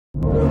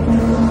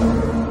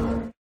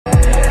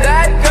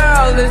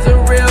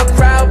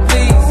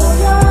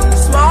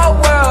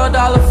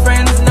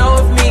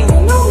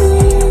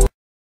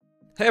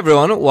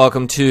everyone,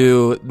 welcome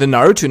to the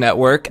Naruto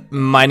Network.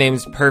 My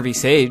name's Pervy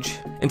Sage.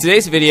 In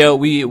today's video,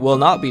 we will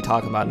not be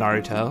talking about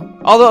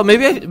Naruto. Although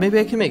maybe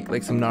I can make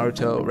like some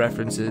Naruto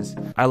references.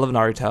 I love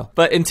Naruto.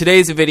 But in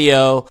today's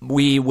video,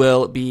 we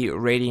will be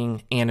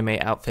rating anime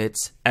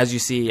outfits. As you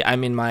see,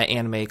 I'm in my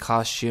anime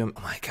costume.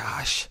 Oh my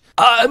gosh.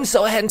 I'm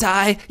so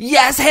hentai.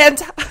 Yes,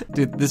 hentai.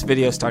 Dude, this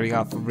video is starting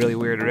off really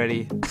weird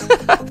already.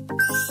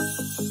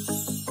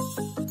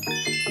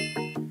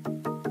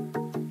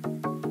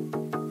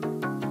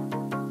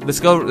 Let's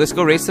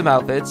go rate some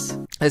outfits.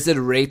 I said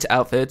rate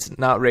outfits,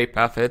 not rape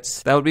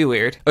outfits. That would be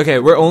weird. Okay,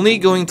 we're only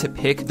going to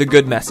pick the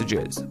good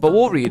messages, but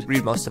we'll read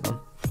most of them.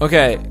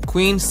 Okay,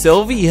 Queen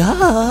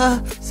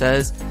Sylvia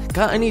says,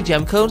 got any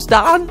gem codes,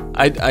 Don?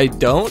 I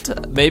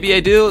don't. Maybe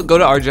I do. Go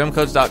to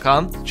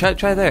OURGEMCODES.com.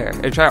 Try there.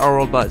 Or try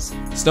Ourworld Buzz.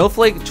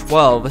 Snowflake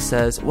 12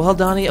 says, well,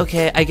 Donnie,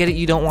 okay, I get it.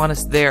 You don't want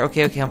us there.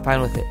 Okay, I'm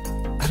fine with it.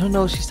 I don't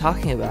know what she's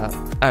talking about.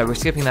 All right, we're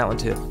skipping that one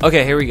too.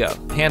 Okay, here we go.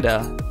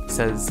 Panda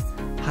says,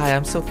 hi,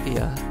 I'm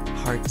Sophia.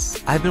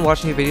 Hearts. I've been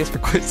watching your videos for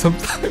quite some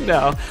time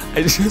now.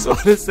 I just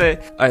want to say,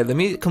 all right, let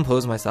me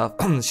compose myself.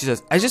 She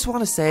says, I just want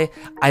to say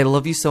I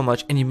love you so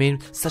much and you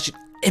made such an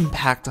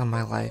impact on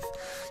my life.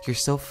 You're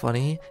so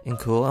funny and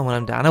cool, and when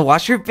I'm down I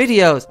watch your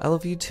videos. I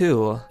love you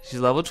too. She's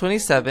level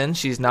 27.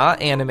 She's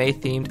not anime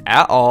themed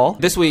at all.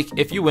 This week,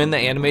 if you win the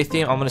anime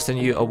theme, I'm gonna send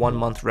you a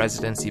 1-month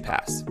residency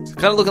pass. It's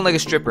kind of looking like a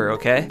stripper,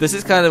 okay? This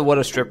is kind of what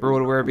a stripper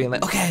would wear, being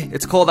like, okay,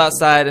 it's cold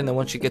outside, and then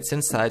when she gets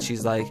inside,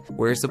 she's like,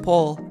 where's the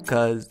pole?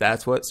 Because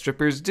that's what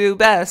strippers do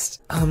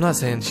best. I'm not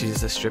saying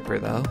she's a stripper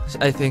though.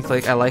 I think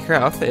I like her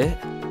outfit.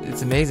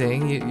 It's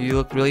amazing. You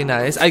look really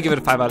nice. I give it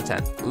a 5 out of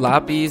 10.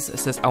 Lapis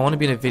says, I want to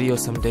be in a video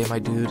someday, my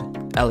dude.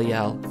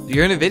 LEL.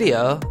 You're in a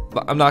video,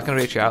 but I'm not going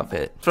to rate your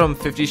outfit. From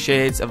 50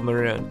 Shades of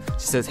Maroon.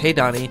 She says, hey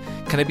Donnie,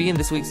 can I be in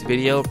this week's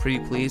video, pretty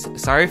please?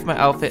 Sorry if my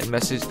outfit and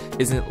message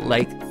isn't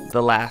like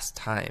the last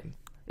time.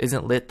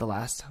 Isn't lit the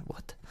last time.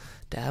 What?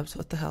 Dabs?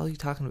 What the hell are you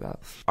talking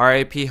about?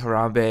 R.I.P.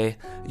 Harambe.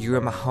 You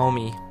are my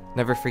homie.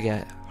 Never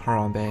forget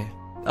Harambe.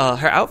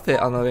 Her outfit,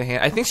 on the other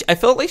hand, I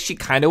felt like she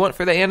kind of went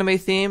for the anime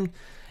theme.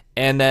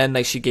 And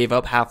then she gave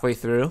up halfway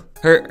through.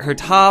 Her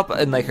top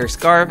and her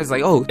scarf is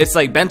oh, it's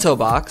like bento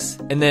box,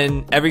 and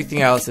then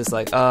everything else is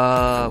what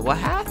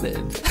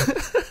happened?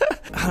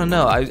 I don't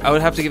know. I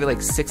would have to give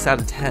it 6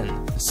 out of 10.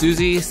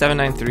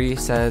 Susie793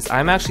 says,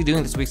 I'm actually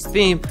doing this week's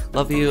theme.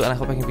 Love you, and I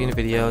hope I can be in a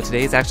video.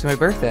 Today is actually my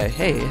birthday.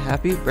 Hey,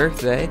 happy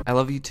birthday. I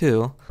love you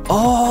too.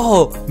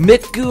 Oh,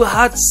 Mitku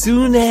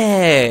Hatsune.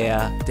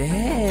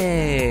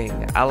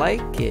 Dang, I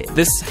like it.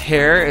 This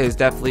hair is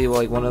definitely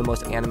one of the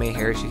most anime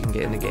hairs you can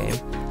get in the game.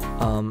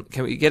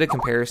 Can we get a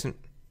comparison?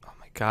 Oh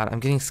my god, I'm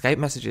getting Skype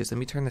messages. Let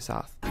me turn this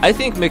off. I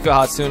think Mitku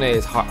Hatsune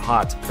is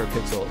hot for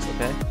pixels,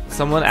 okay?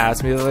 Someone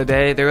asked me the other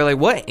day, they were like,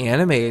 what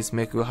anime is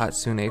Mitku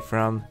Hatsune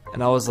from?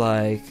 And I was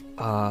like,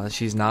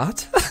 she's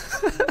not?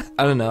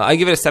 I don't know. I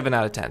give it a 7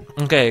 out of 10.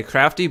 Okay,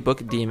 Crafty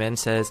Book Demon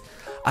says,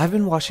 I've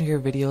been watching your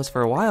videos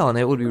for a while and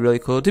it would be really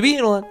cool to be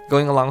in one.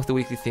 Going along with the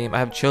weekly theme, I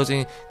have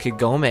chosen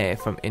Kigome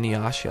from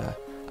Inuyasha.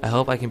 I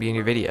hope I can be in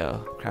your video.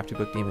 Crafty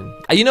Book Demon.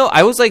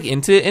 I was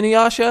into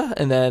Inuyasha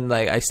and then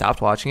I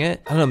stopped watching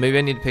it. I don't know, maybe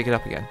I need to pick it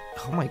up again.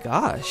 Oh my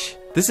gosh.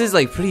 This is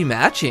pretty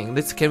matching.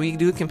 Can we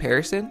do a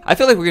comparison? I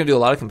feel like we're gonna do a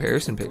lot of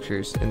comparison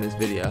pictures in this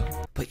video.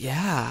 But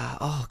yeah,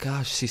 oh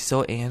gosh, she's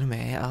so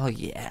anime. Oh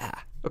yeah.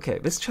 Okay,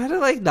 let's try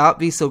to not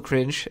be so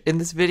cringe in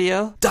this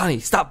video. Donnie,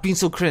 stop being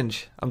so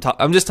cringe.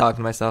 I'm just talking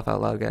to myself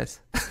out loud, guys.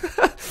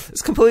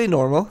 It's completely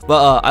normal,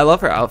 but I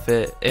love her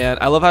outfit, and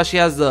I love how she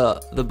has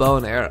the bow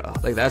and arrow.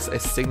 That's a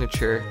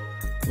signature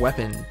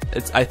weapon.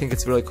 I think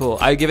it's really cool.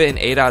 I give it an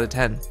 8 out of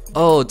 10.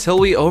 Oh, till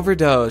we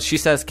overdose. She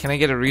says, can I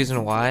get a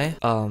reason why?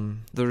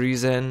 The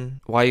reason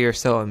why you're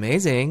so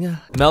amazing.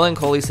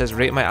 Melancholy says,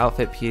 rate my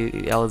outfit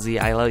PLZ,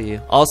 I love you.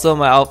 Also,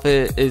 my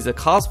outfit is a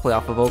cosplay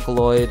off a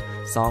Vocaloid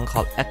song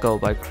called Echo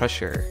by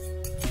Crusher.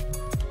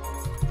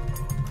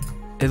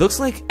 It looks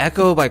like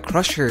Echo by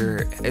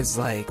Crusher is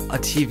a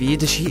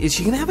TV. Is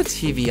she gonna have a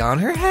TV on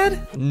her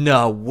head?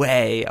 No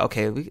way.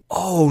 Okay.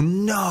 Oh,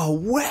 no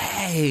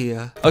way.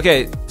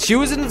 Okay, she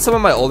was in some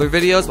of my older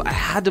videos, but I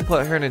had to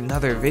put her in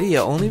another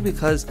video only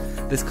because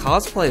this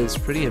cosplay is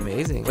pretty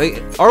amazing.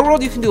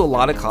 Ourworld, you can do a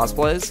lot of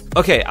cosplays.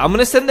 Okay, I'm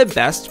gonna send the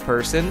best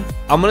person.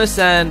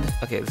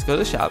 Okay, let's go to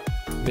the shop.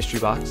 Mystery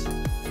box.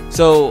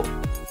 So,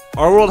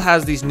 Ourworld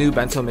has these new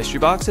bento mystery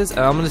boxes, and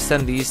I'm going to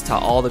send these to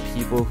all the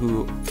people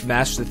who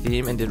matched the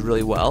theme and did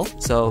really well.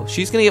 So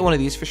she's going to get one of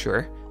these for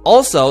sure.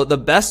 Also, the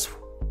best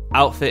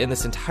outfit in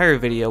this entire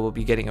video will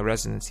be getting a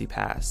residency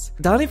pass.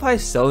 Donny Pie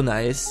is so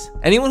nice.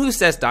 Anyone who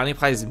says Donny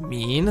Pie is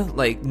mean,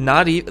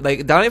 not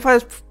even, Donny Pie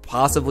is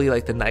possibly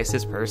the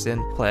nicest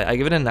person. I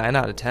give it a 9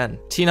 out of 10.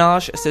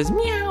 Tinosh says,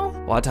 meow.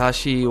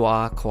 Watashi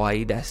wa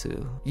kawaii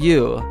desu.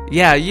 You.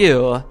 Yeah,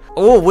 you.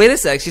 Oh, wait a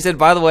sec. She said,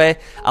 by the way,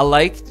 I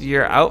liked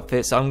your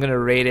outfit, so I'm gonna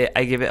rate it.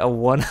 I give it a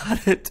 1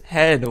 out of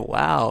 10.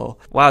 Wow.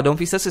 Wow, don't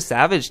be such a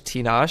savage,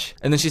 Tinosh.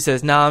 And then she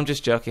says, nah, I'm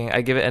just joking.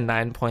 I give it a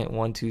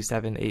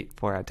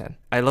 9.12784 out of 10.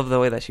 I love the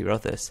way that she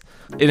wrote this.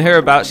 In her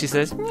about, she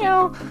says,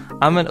 meow,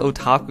 I'm an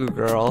otaku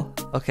girl.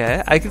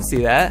 Okay, I can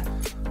see that.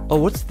 Oh,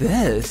 what's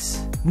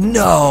this?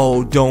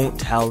 No, don't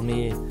tell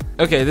me.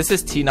 Okay, this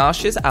is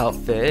Tinosh's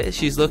outfit.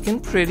 She's looking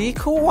pretty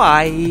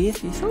kawaii.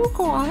 She's so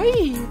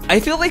kawaii.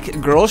 I feel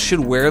like girls should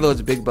wear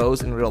those big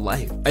bows in real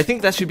life. I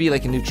think that should be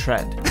like a new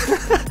trend.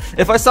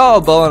 If I saw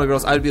a bow on a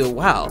girl, I'd be like,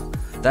 wow,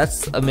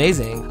 that's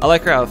amazing. I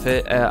like her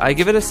outfit. I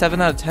give it a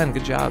 7 out of 10.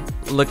 Good job.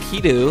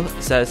 Lakidu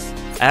says,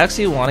 I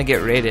actually want to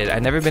get rated.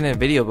 I've never been in a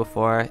video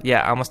before.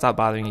 Yeah, I'm gonna stop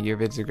bothering you. Your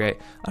vids are great.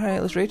 All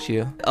right, let's rate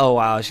you. Oh,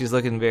 wow. She's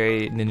looking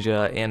very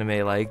ninja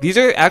anime-like. These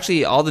are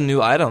actually all the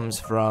new items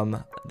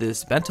from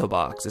this bento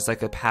box. It's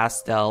like a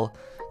pastel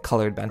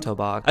colored bento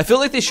box. I feel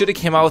like they should have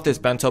came out with this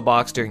bento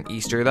box during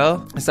Easter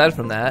though. Aside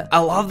from that, I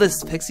love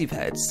this pixie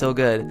pet. It's so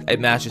good.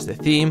 It matches the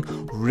theme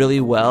really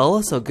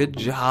well, so good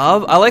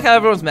job. I like how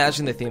everyone's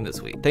matching the theme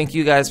this week. Thank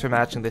you guys for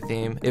matching the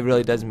theme. It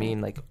really does mean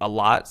like a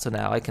lot, so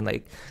now I can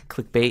like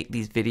clickbait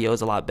these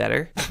videos a lot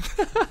better.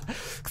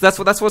 Cause that's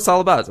what it's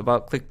all about. It's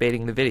about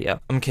clickbaiting the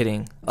video. I'm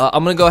kidding.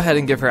 I'm gonna go ahead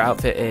and give her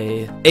outfit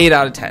a 8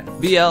 out of 10.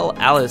 BL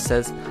Alice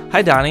says,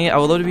 hi Donnie, I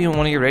would love to be in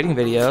one of your rating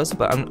videos,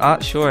 but I'm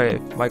not sure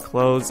if my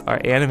clothes are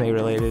anime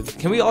related.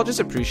 Can we all just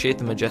appreciate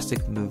the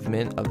majestic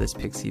movement of this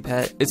pixie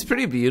pet? It's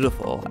pretty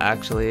beautiful,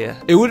 actually.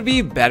 It would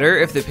be better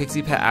if the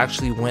pixie pet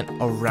actually went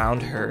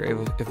around her,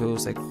 if it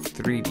was like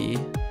 3D.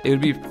 It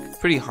would be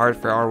pretty hard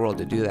for Ourworld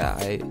to do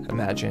that, I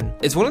imagine.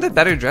 It's one of the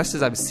better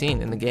dresses I've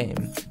seen in the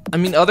game. I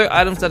mean, other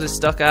items that have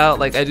stuck out,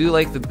 like I do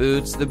like the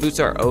boots. The boots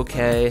are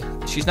okay.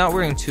 She's not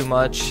wearing too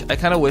much. I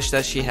kind of wish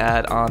that she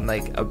had on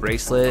like a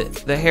bracelet.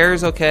 The hair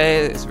is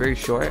okay, it's very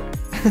short.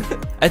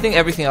 I think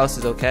everything else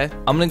is okay.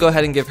 I'm gonna go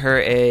ahead and give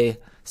her a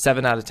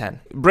 7 out of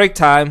 10. Break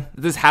time.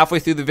 This is halfway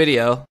through the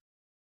video.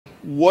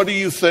 What do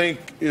you think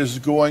is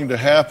going to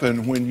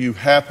happen when you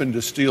happen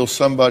to steal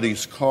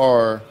somebody's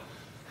car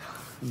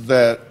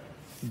that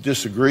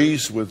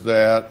disagrees with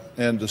that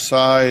and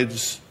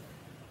decides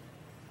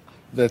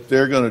that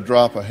they're going to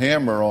drop a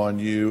hammer on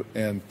you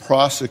and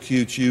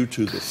prosecute you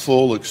to the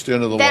full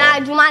extent of the law? Then I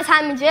do my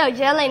time in jail.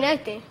 Jail ain't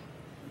nothing.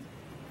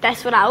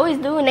 That's what I always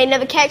do, and they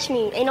never catch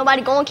me. Ain't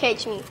nobody gonna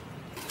catch me.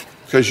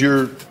 Because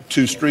you're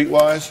too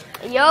streetwise?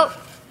 Yup.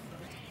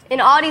 And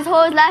all these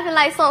hoes laughing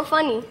like something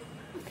funny.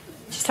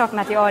 She's talking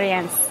about the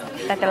audience,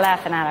 that they're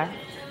laughing at her.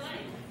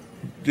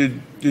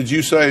 Did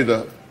you say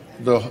the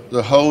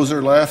hoes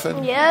are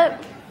laughing?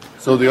 Yep.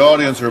 So the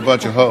audience are a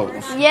bunch of hoes?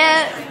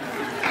 Yep.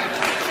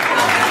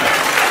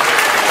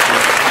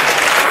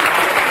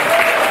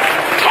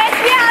 Catch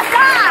me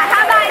outside.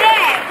 How about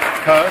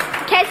that? Huh?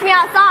 Catch me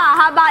outside.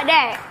 How about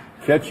that?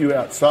 Catch you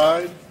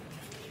outside?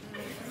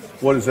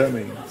 What does that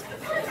mean?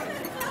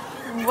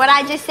 What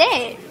I just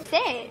said.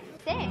 Said.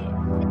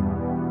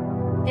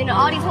 And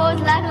all these hoes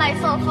laughing like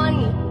something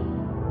funny.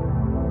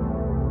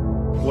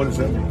 What does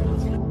that mean?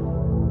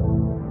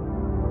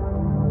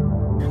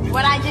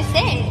 What I just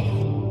said.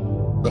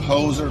 The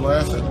hoes are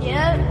laughing?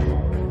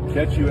 Yep.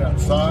 Catch you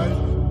outside?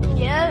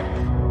 Yep.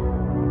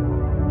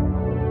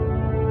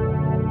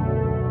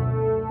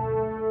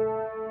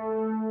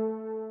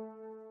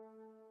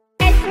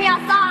 Catch me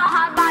outside,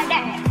 how about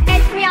that?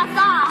 Catch me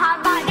outside, how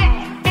about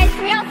that? Catch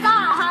me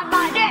outside, how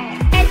about that?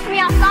 Catch me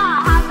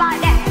outside, how about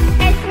that?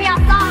 Catch me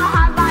outside,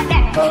 how about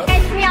that?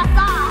 Catch me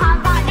outside, how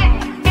about that?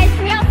 Catch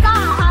me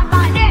outside, how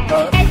about that?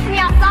 Catch me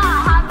outside,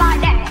 how about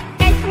that?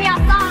 Catch me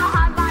outside,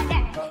 how about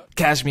that?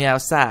 Cash me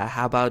outside,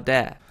 how about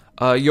that?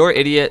 Your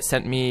idiot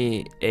sent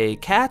me a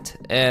cat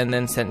and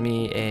then sent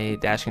me a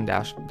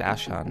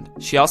Dashon.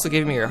 She also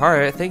gave me her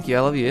heart. Thank you,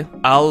 I love you.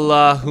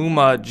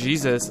 Allahumma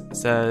Jesus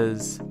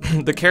says,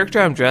 the character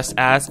I'm dressed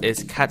as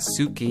is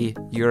Katsuki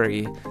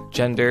Yuri,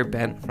 gender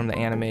bent from the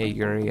anime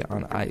Yuri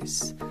on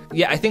Ice.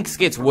 Yeah, I think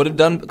skates would have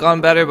gone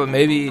better, but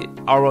maybe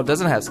Ourworld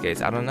doesn't have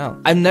skates. I don't know.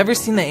 I've never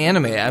seen the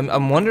anime.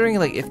 I'm wondering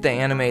like if the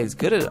anime is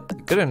good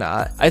or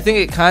not. I think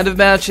it kind of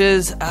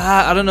matches.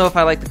 I don't know if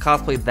I like the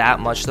cosplay that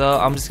much though.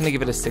 I'm just gonna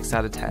give it a 6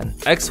 out of 10.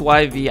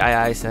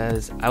 XYVII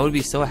says, I would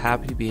be so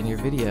happy to be in your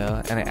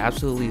video, and I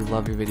absolutely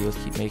love your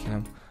videos. Keep making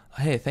them.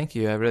 Hey, thank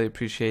you. I really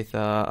appreciate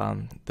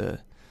the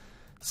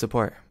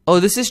support. Oh,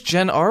 this is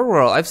Jen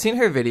Ourworld. I've seen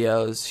her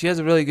videos. She has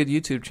a really good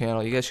YouTube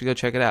channel. You guys should go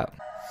check it out.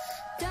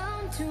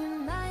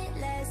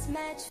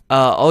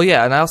 Oh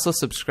yeah, and I also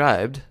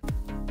subscribed.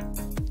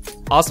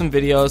 Awesome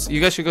videos. You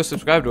guys should go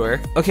subscribe to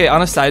her. Okay,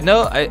 on a side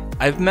note,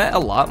 I've met a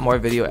lot more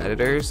video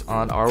editors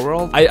on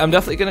Ourworld. I'm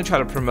definitely gonna try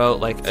to promote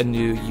like a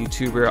new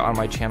YouTuber on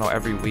my channel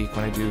every week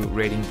when I do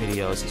rating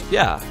videos.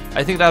 Yeah,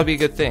 I think that would be a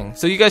good thing.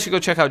 So you guys should go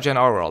check out Jen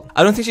Ourworld.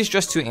 I don't think she's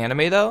just too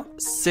anime though.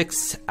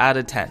 6 out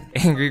of 10.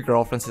 Angry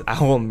girlfriend says,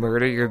 I will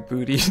murder your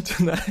booty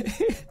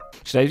tonight.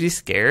 Should I be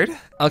scared?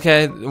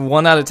 Okay,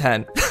 1 out of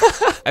 10.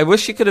 I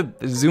wish she could have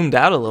zoomed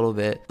out a little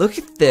bit. Look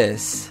at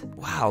this.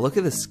 Wow, look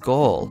at the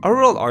skull.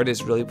 Ourworld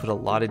artists really put a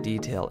lot of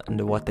detail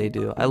into what they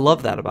do. I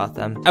love that about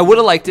them. I would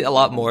have liked it a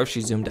lot more if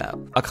she zoomed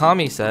out.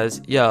 Akami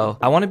says, yo,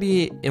 I want to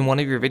be in one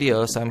of your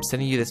videos, so I'm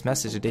sending you this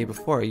message a day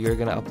before. You're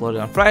gonna upload it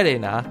on Friday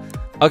now.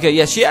 Okay,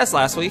 yeah, she asked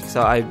last week,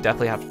 so I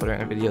definitely have to put her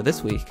in a video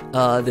this week.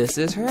 This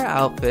is her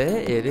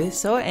outfit. It is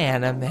so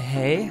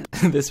anime.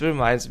 This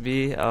reminds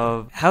me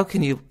of, how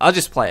can you, I'll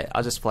just play it.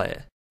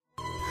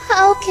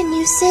 How can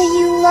you say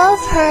you love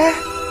her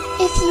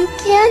if you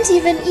can't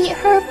even eat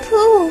her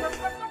poop?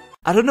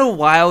 I don't know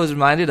why I was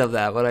reminded of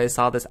that when I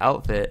saw this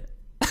outfit.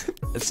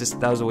 It's just,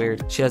 that was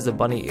weird. She has the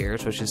bunny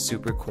ears, which is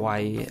super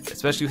kawaii,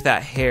 especially with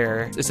that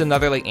hair. It's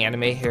another like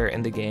anime hair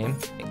in the game.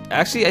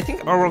 Actually, I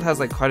think Ourworld has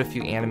like quite a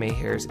few anime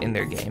hairs in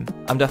their game.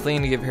 I'm definitely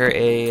gonna give her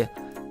a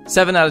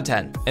 7 out of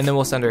 10, and then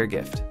we'll send her a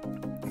gift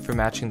for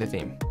matching the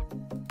theme.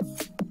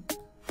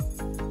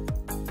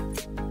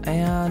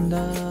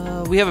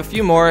 And we have a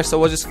few more, so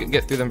we'll just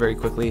get through them very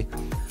quickly.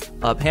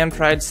 Pan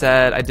Pride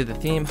said, I did the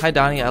theme. Hi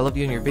Donny, I love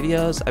you and your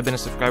videos. I've been a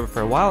subscriber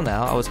for a while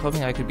now. I was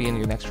hoping I could be in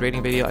your next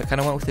rating video. I kind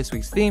of went with this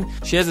week's theme.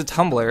 She has a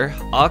Tumblr,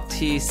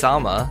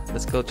 Octi-sama.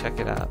 Let's go check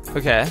it out.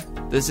 Okay,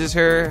 this is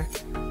her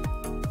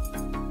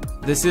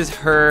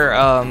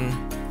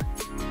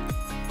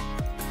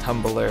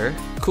Tumblr.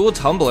 Cool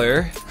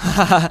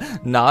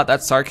Tumblr. Not,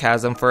 that's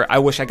sarcasm for I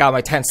wish I got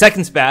my 10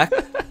 seconds back.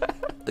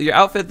 Your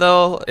outfit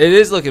though, it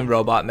is looking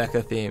robot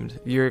mecha themed.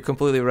 You're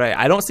completely right.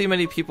 I don't see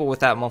many people with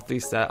that monthly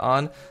set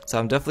on, so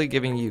I'm definitely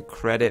giving you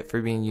credit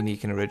for being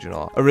unique and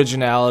original.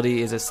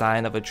 Originality is a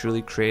sign of a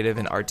truly creative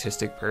and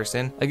artistic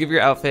person. I give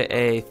your outfit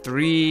a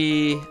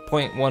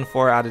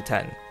 3.14 out of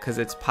 10 because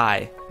it's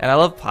pie, and I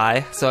love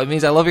pie, so it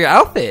means I love your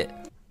outfit.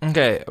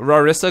 Okay,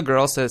 Rarissa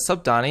Girl says,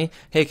 sup Donny,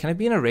 hey, can I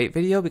be in a rate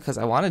video because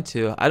I wanted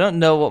to? I don't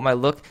know what my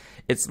look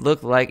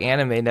like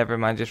anime, never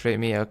mind, just rate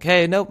me.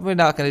 Okay, nope, we're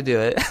not gonna do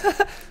it.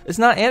 It's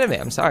not anime,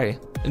 I'm sorry.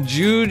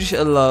 Juge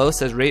Low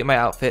says, rate my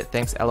outfit,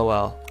 thanks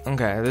LOL.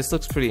 Okay, this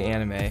looks pretty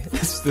anime.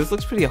 This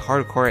looks pretty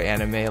hardcore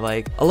anime.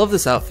 Like, I love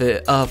this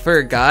outfit. For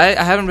a guy,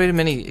 I haven't rated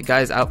many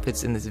guys'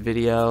 outfits in this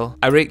video.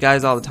 I rate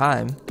guys all the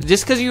time.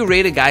 Just because you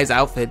rate a guy's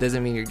outfit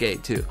doesn't mean you're gay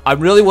too.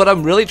 What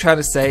I'm really trying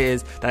to say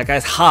is that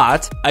guy's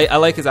hot. I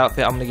like his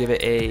outfit. I'm gonna give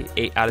it a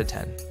 8 out of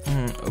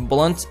 10.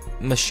 Blunt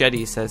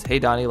Machete says, hey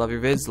Donny, love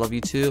your vids, love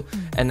you too.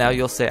 And now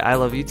you'll say, I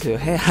love you too.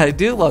 Hey, I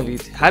do love you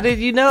too. How did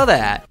you know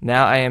that?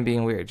 Now I am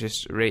being weird,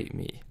 just rate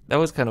me. That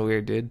was kind of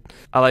weird, dude.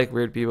 I like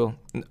weird people.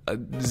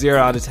 0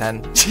 out of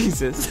 10.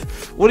 Jesus.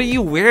 What are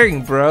you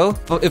wearing, bro?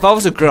 If I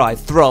was a girl, I'd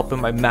throw up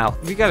in my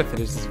mouth. We gotta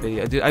finish this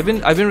video, dude. I've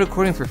been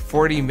recording for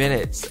 40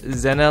 minutes.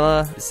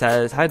 Zenella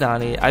says, hi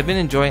Donny. I've been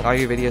enjoying all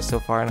your videos so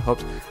far and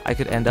hoped I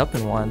could end up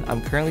in one.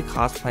 I'm currently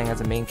cosplaying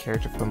as a main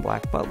character from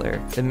Black Butler.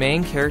 The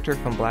main character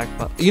from Black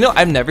Butler. You know,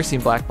 I've never seen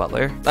Black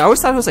Butler. I always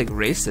thought it was like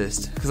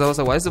racist because I was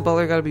like, why is the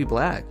butler gotta be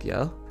black,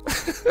 yo?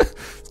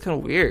 It's kind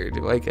of weird.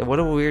 Like, what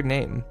a weird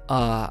name.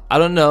 I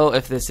don't know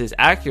if this is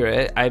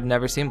accurate. I've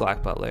never seen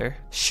Black Butler.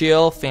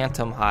 Shield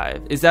Phantom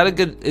Hive.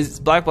 Is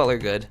Black Butler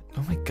good?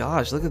 Oh my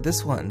gosh, look at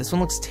this one. This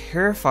one looks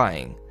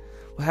terrifying.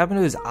 What happened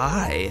to his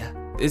eye?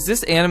 Is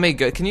this anime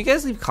good? Can you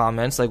guys leave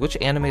comments like which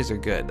animes are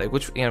good? Like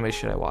which anime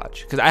should I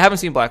watch? Because I haven't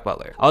seen Black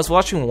Butler. I was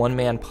watching One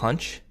Man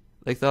Punch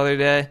like the other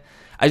day.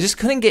 I just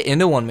couldn't get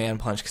into One Man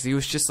Punch because he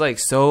was just like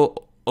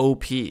so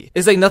OP.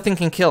 It's like nothing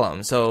can kill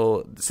him.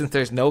 So since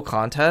there's no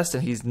contest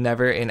and he's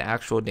never in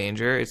actual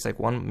danger, it's like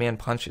One Man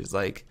Punch is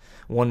like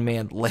one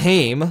man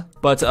lame.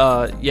 But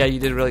yeah, you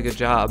did a really good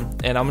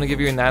job. And I'm gonna give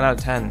you a 9 out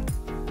of 10.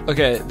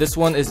 Okay, this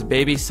one is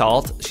Baby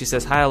Salt. She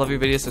says, hi, I love your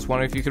videos. Just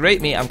wondering if you could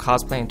rate me. I'm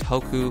cosplaying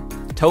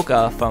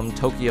Toka from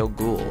Tokyo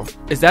Ghoul.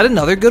 Is that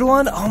another good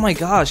one? Oh my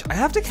gosh, I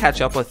have to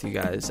catch up with you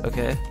guys,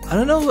 okay? I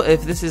don't know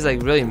if this is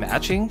like really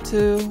matching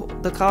to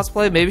the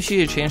cosplay. Maybe she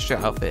had changed her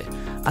outfit.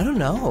 I don't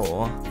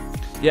know.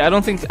 Yeah, I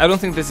don't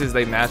think this is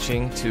like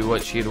matching to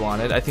what she had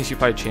wanted. I think she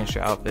probably changed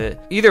her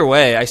outfit. Either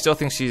way, I still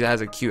think she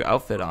has a cute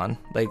outfit on.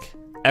 Like,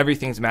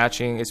 everything's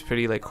matching. It's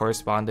pretty like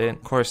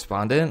correspondent.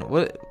 Correspondent?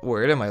 What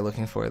word am I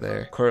looking for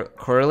there?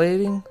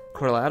 Correlating?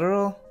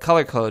 Correlateral?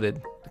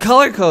 Color-coded.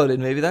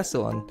 Color-coded, maybe that's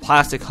the one.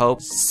 Plastic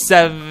Hope,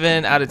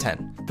 7 out of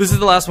 10. This is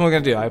the last one we're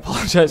gonna do. I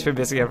apologize for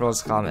missing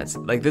everyone's comments.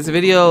 Like, this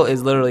video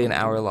is literally an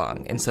hour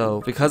long, and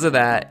so because of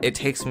that, it's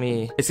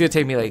gonna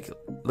take me like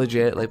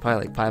legit, like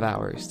probably like 5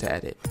 hours to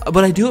edit.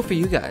 But I do it for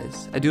you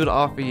guys. I do it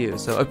all for you.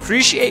 So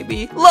appreciate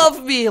me,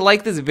 love me,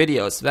 like this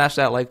video, smash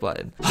that like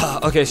button.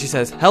 Okay, she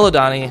says, hello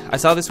Donny. I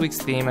saw this week's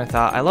theme and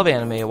thought, I love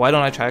anime. Why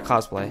don't I try a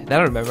cosplay?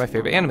 Then I remember my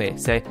favorite anime.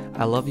 Say,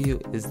 I love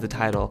you is the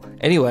title.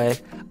 Anyway,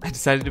 I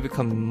decided to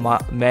become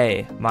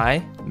Me.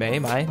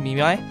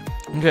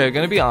 Okay,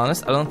 gonna be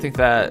honest, I don't think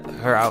that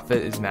her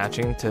outfit is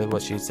matching to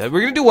what she said.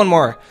 We're gonna do one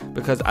more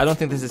because I don't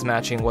think this is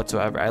matching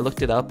whatsoever. I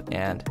looked it up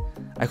and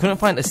I couldn't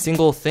find a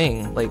single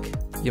thing like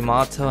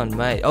Yamato and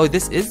Mei. Oh,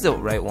 this is the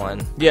right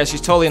one. Yeah, she's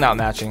totally not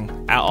matching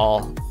at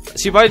all.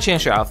 She probably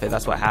changed her outfit,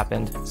 that's what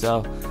happened.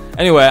 So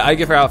Anyway, I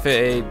give her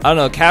outfit I don't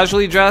know,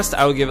 casually dressed,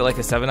 I would give it like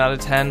a 7 out of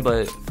 10,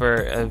 but for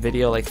a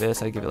video like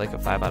this, I give it like a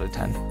 5 out of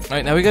 10. All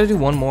right, now we gotta do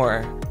one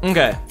more.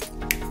 Okay,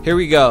 here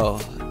we go.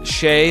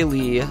 Shay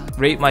Lee,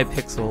 rate my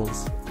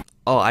pixels.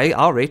 Oh,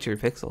 I'll rate your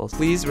pixels.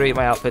 Please rate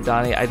my outfit,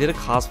 Donnie. I did a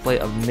cosplay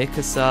of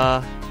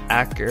Mikasa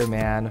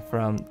Ackerman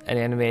from an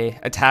anime,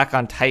 Attack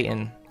on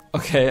Titan.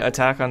 Okay,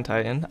 Attack on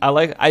Titan. I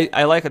like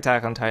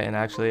Attack on Titan,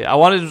 actually. I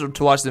wanted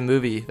to watch the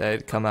movie that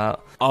had come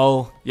out.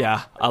 Oh,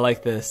 yeah, I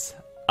like this.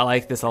 I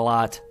like this a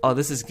lot. Oh,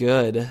 this is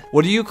good.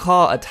 What do you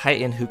call a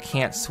Titan who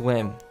can't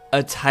swim?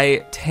 A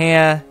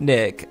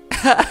Titanic.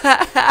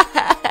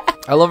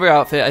 I love her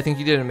outfit. I think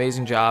you did an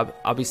amazing job.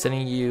 I'll be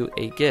sending you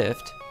a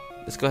gift.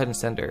 Let's go ahead and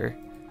send her.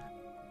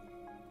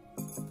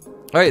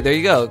 Alright, there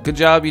you go. Good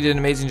job. You did an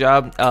amazing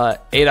job.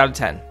 8 out of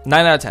 10.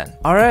 9 out of 10.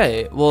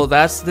 Alright, well,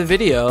 that's the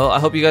video. I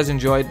hope you guys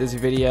enjoyed this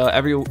video.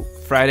 Every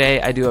Friday,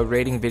 I do a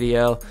rating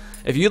video.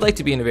 If you'd like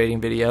to be in a rating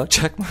video,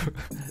 check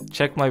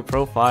my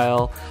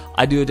profile.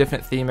 I do a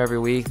different theme every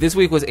week. This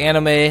week was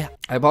anime. I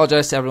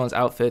apologize to everyone's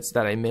outfits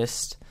that I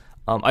missed.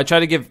 I try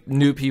to give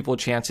new people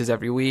chances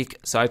every week,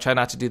 so I try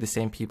not to do the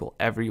same people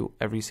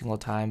every single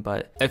time.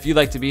 But if you'd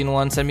like to be in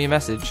one, send me a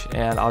message,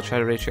 and I'll try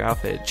to rate your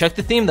outfit. Check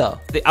the theme though.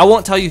 I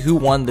won't tell you who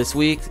won this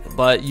week,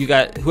 but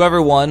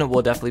whoever won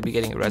will definitely be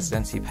getting a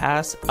residency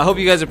pass. I hope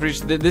you guys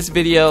appreciate this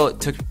video.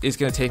 Is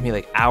going to take me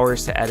like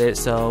hours to edit,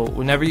 so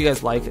whenever you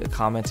guys like,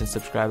 comment, and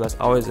subscribe, that's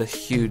always a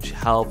huge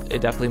help.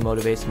 It definitely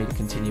motivates me to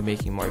continue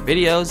making more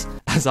videos.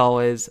 As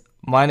always,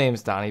 my name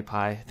is Donny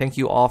Pie. Thank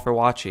you all for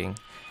watching.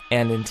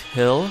 And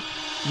until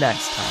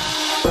next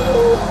time.